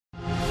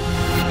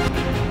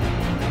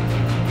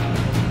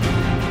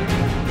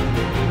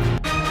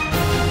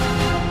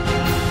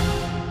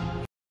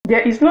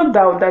There is no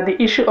doubt that the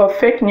issue of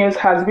fake news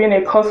has been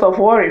a cause of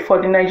worry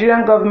for the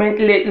Nigerian government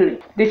lately.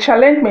 The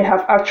challenge may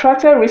have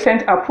attracted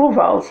recent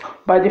approvals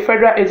by the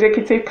Federal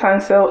Executive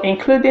Council,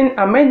 including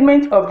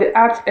amendment of the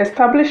Act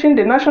establishing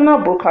the National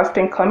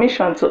Broadcasting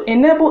Commission to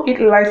enable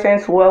it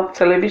license web,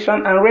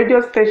 television and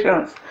radio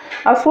stations,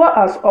 as well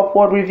as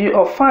upward review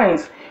of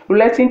fines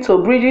relating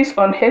to breaches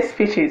on hate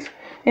speeches,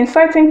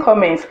 inciting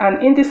comments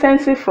and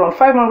indecency from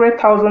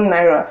 500,000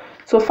 naira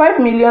to 5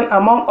 million,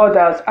 among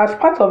others, as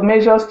part of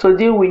measures to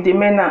deal with the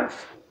menace.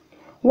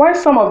 While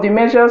some of the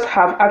measures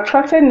have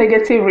attracted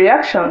negative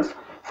reactions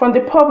from the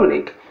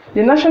public,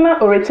 the National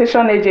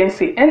Orientation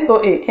Agency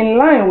 (NOA), in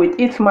line with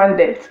its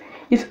mandate,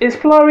 is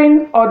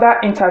exploring other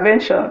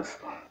interventions.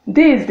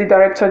 This, the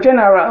Director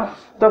General,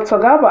 Dr.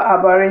 Garba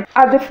Abari,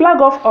 at the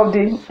flag-off of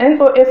the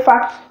NOA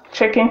Fact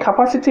Checking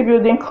capacity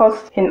building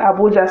course in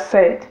Abuja,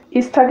 said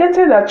it's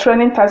targeted at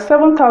training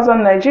 37,000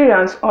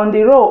 Nigerians on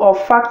the role of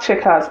fact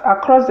checkers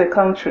across the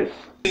country.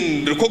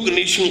 In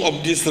recognition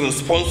of this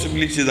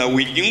responsibility, that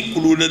we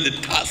included the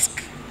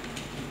task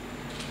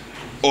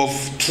of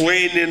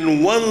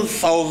training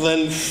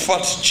 1,000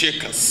 fact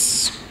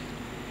checkers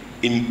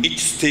in each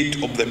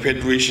state of the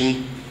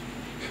Federation,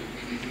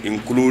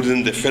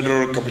 including the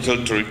Federal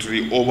Capital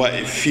Territory, over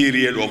a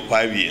period of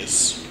 5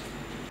 years.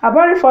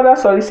 Abari further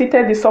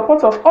solicited the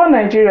support of all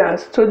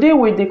Nigerians to deal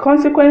with the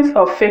consequence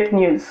of fake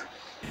news.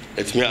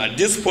 Let me at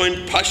this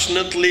point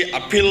passionately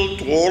appeal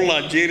to all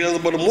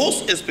Nigerians, but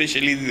most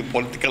especially the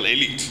political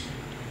elite,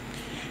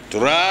 to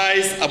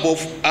rise above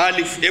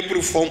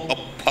every form of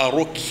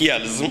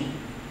parochialism,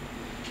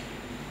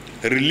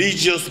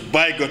 religious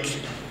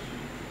bigotry,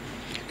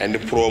 and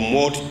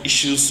promote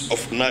issues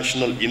of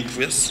national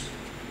interest,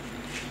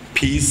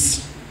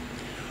 peace,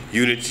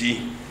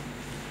 unity,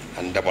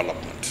 and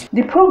development.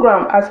 The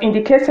program, as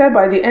indicated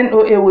by the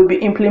NOA, will be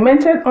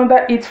implemented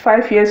under its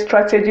 5-year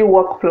strategy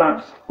work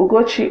plan.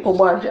 Ugochi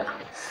Obaja,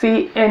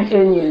 CNN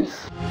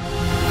News.